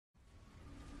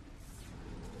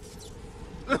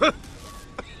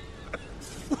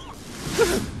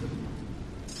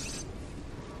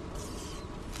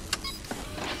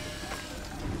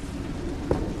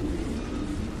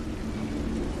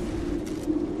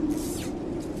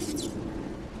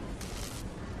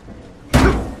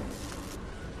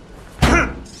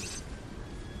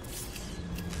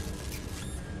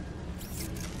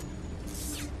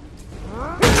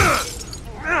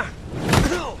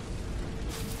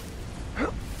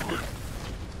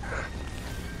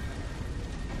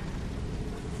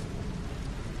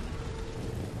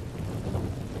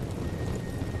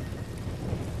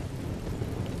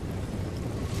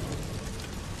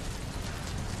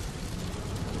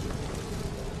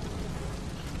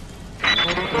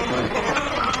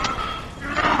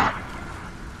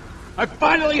I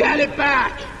finally had it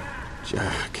back!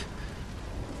 Jack.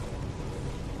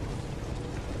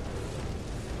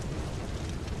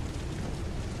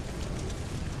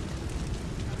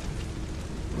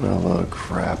 Oh,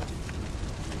 crap.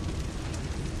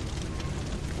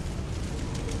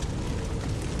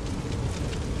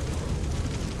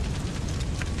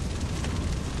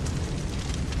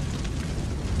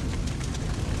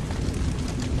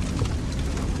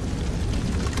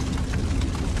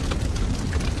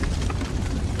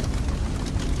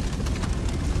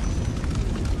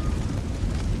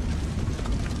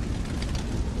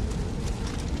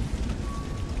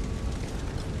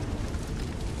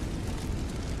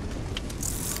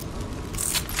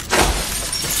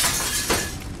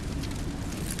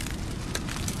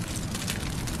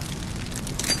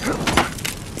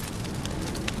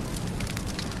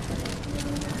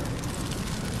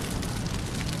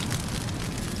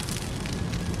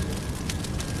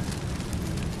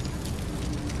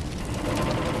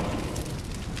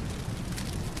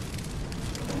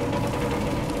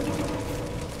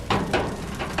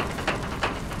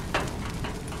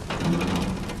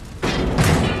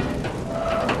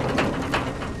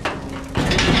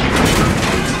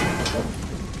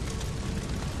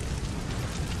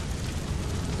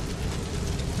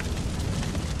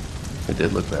 It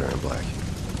did look better in black.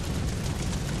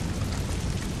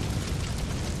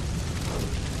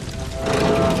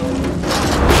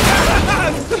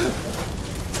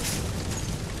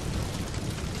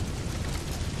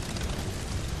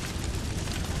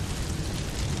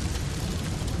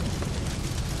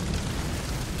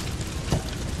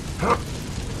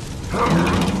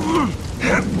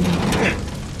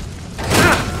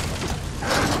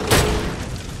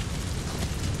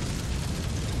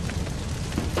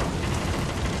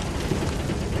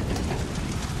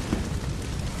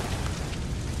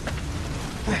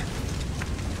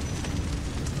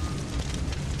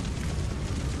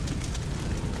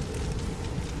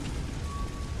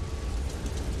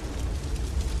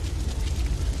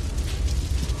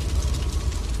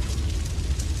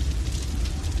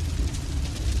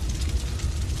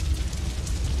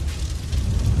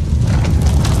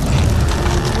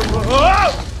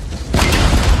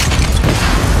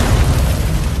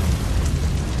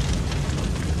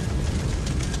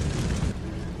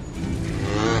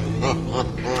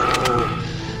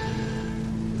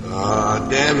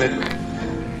 Damn it.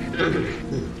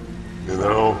 You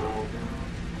know,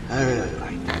 I really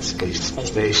like that space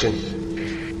station.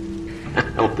 I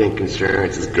don't think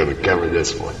insurance is gonna cover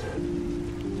this one.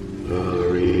 Oh,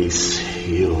 Reese,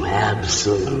 you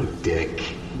absolute dick.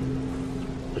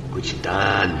 Look what you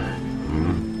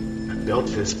done. I built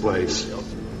this place.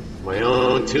 My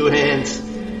own 2 hands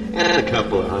and a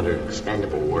couple of 100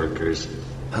 expendable workers.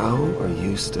 How are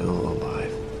you still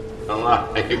alive?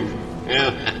 Alive?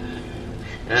 Yeah.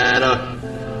 I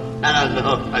don't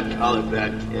know if I'd call it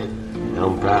that, kid.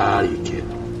 I'm proud of you, kid.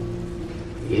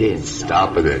 You didn't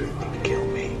stop at anything to kill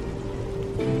me.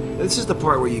 This is the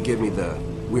part where you give me the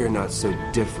 "we're not so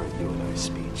different, you and I"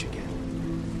 speech again.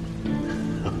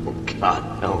 Oh, God,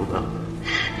 hell no.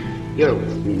 You're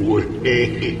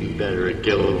way better at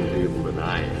killing people than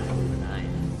I am.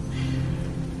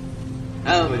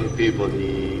 How many people do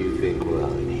you think will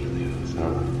need lose,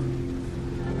 huh?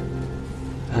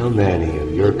 How many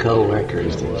of your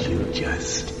co-workers did you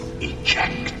just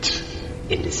eject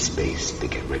into space to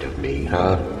get rid of me,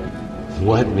 huh?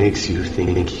 What makes you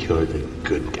think you're the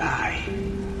good guy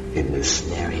in this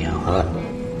scenario, huh?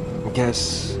 I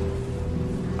guess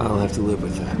I'll have to live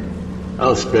with that.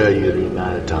 I'll spare you the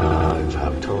amount of times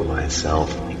I've told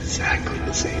myself exactly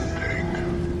the same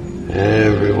thing.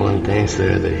 Everyone thinks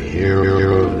they're the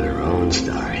hero of their own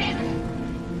story.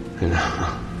 You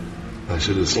know, I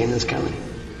should have seen this coming.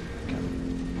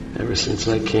 Ever since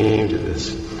I came to this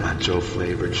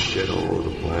nacho-flavored shithole of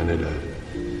a planet,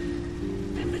 I've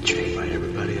been betrayed by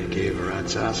everybody I gave a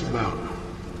rat's ass about.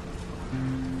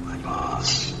 My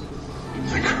boss,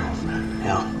 my girlfriend,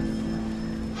 hell,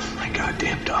 my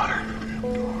goddamn daughter.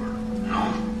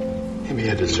 No, maybe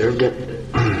I deserved it.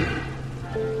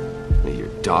 Your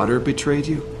daughter betrayed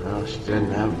you? Well, she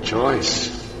didn't have a choice.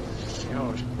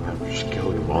 She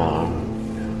killed her mom.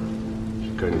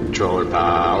 She couldn't control her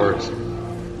powers.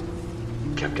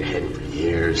 Kept her hidden for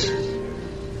years.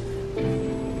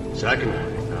 Second one,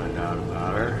 I found out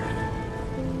about her.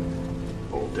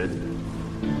 Bolted.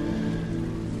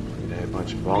 One day a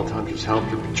bunch of vault hunters helped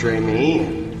her betray me,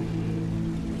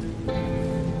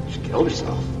 and she killed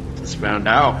herself. Just found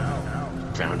out.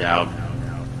 Found out.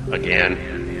 Again.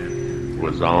 It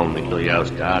was on the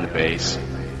Helios database.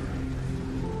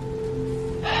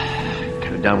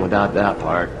 Could have done without that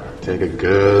part. Take a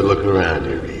good look around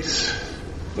here, Reese.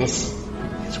 This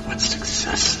is what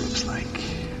success looks like.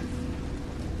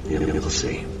 You'll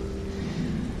see.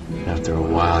 After a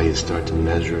while, you start to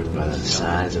measure it by the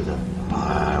size of the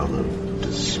pile of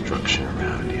destruction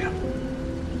around you.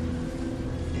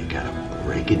 You gotta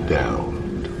break it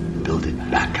down, build it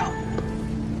back up.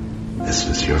 This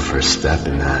was your first step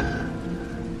in that.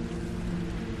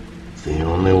 It's the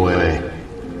only way.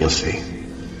 You'll see.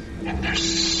 And there's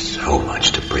so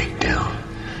much to break down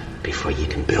before you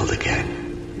can build again.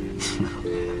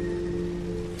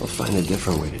 I'll find a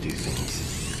different way to do things.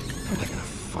 I'm not gonna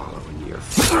follow in your...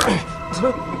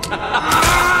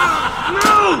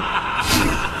 No!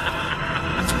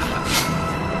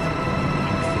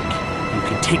 You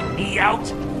can take me out,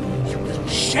 you little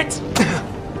shit?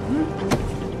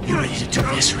 You ready to do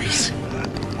this, Reese?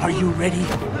 Are you ready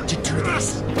to do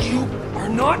this? You are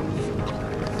not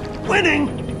winning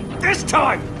this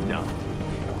time! No.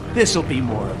 This'll be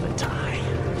more of a tie.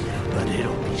 But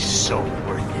it'll be so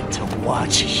worth it to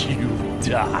watch you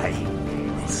die.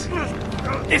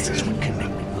 This is what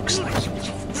commitment looks like, you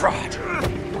fraud.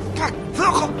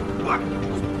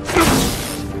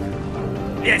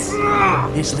 This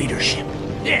is leadership.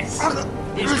 This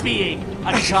is being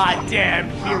a goddamn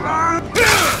hero.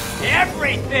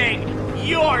 Everything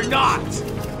you're not.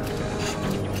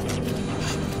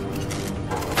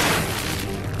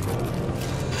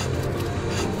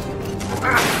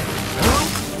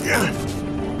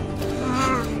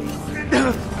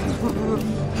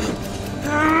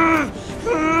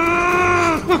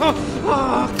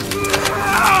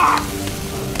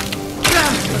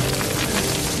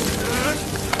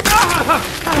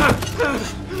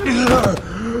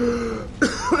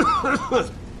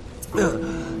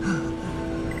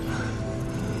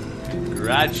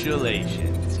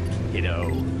 Congratulations, kiddo.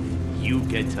 You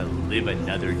get to live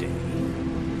another day.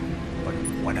 But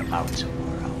what about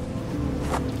tomorrow?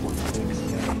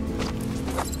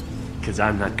 Because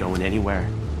I'm not going anywhere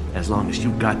as long as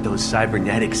you got those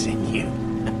cybernetics in you.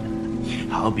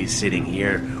 I'll be sitting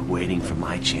here waiting for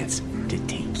my chance to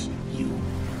take you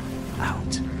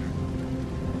out.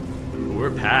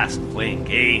 We're past playing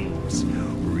games,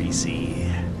 Reese.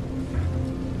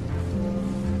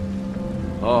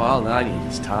 Oh, all I need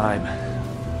is time.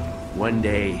 One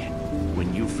day,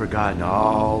 when you've forgotten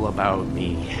all about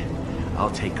me, I'll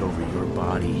take over your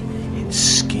body and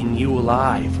skin you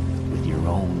alive with your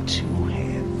own two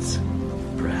hands.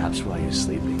 Perhaps while you're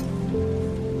sleeping.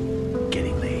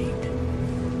 Getting laid.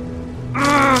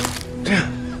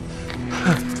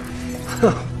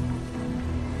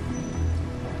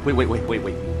 Wait.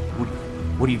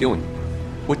 What are you doing?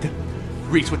 What the...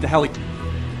 Reese, what the hell...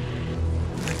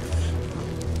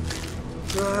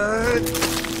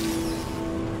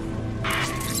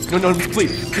 No,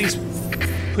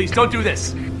 please, don't do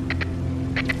this.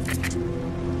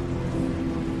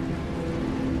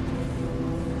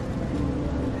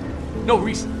 No,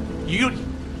 Reese, you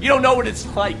don't know what it's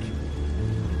like.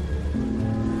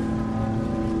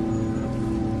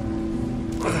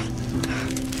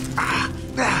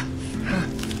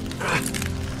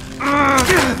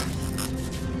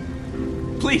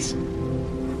 Please.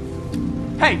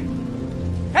 Hey!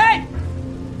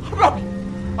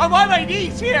 I'm on my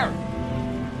knees here!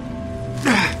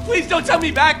 Please don't tell me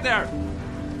back there!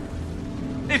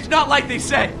 It's not like they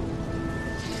said!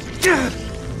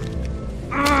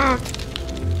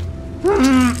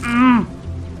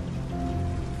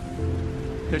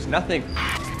 There's nothing.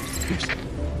 There's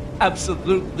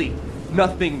absolutely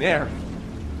nothing there.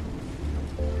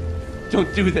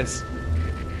 Don't do this.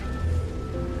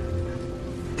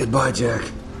 Goodbye, Jack.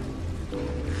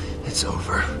 It's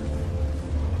over.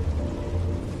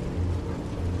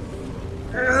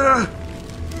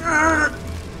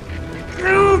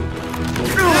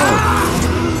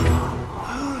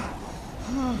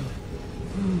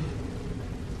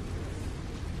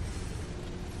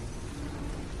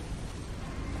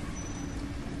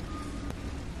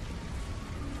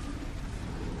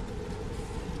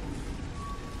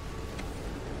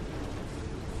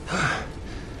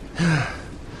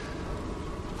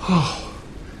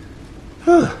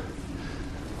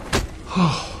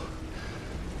 Oh.